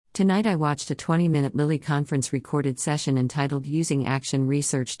Tonight I watched a 20-minute Lilly conference recorded session entitled Using Action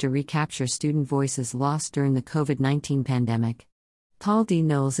Research to Recapture Student Voices Lost During the COVID-19 Pandemic. Paul D.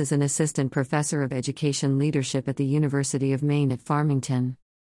 Knowles is an assistant professor of education leadership at the University of Maine at Farmington.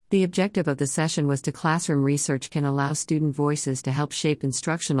 The objective of the session was to classroom research can allow student voices to help shape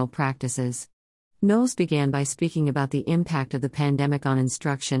instructional practices. Knowles began by speaking about the impact of the pandemic on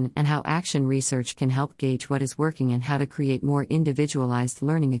instruction and how action research can help gauge what is working and how to create more individualized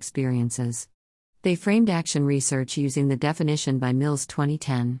learning experiences. They framed action research using the definition by Mills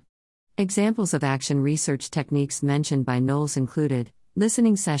 2010. Examples of action research techniques mentioned by Knowles included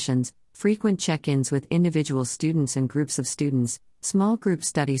listening sessions, frequent check-ins with individual students and groups of students, small group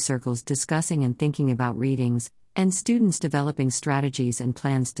study circles discussing and thinking about readings, and students developing strategies and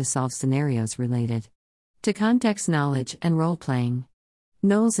plans to solve scenarios related to context knowledge and role-playing.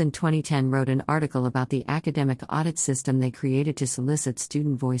 Knowles in 2010 wrote an article about the academic audit system they created to solicit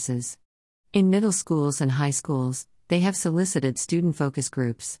student voices. In middle schools and high schools, they have solicited student focus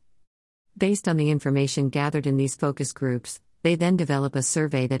groups. Based on the information gathered in these focus groups, they then develop a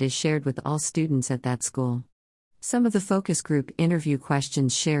survey that is shared with all students at that school. Some of the focus group interview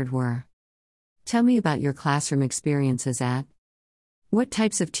questions shared were: tell me about your classroom experiences at. What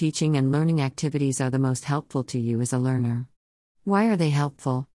types of teaching and learning activities are the most helpful to you as a learner? Why are they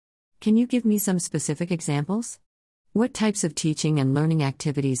helpful? Can you give me some specific examples? What types of teaching and learning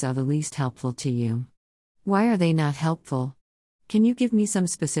activities are the least helpful to you? Why are they not helpful? Can you give me some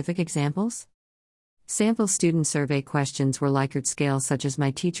specific examples? Sample student survey questions were Likert scales such as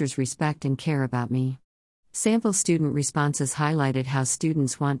my teachers respect and care about me. Sample student responses highlighted how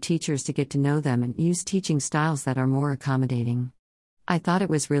students want teachers to get to know them and use teaching styles that are more accommodating. I thought it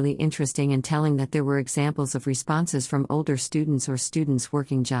was really interesting and telling that there were examples of responses from older students or students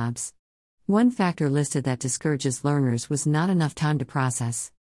working jobs. One factor listed that discourages learners was not enough time to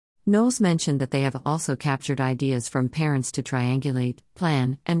process. Knowles mentioned that they have also captured ideas from parents to triangulate,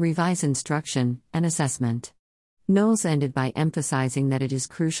 plan, and revise instruction and assessment. Knowles ended by emphasizing that it is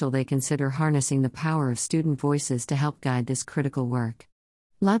crucial they consider harnessing the power of student voices to help guide this critical work.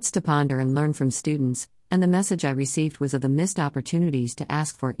 Lots to ponder and learn from students, and the message I received was of the missed opportunities to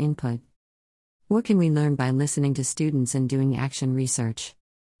ask for input. What can we learn by listening to students and doing action research?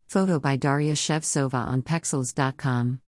 Photo by Daria Shevtsova on Pexels.com.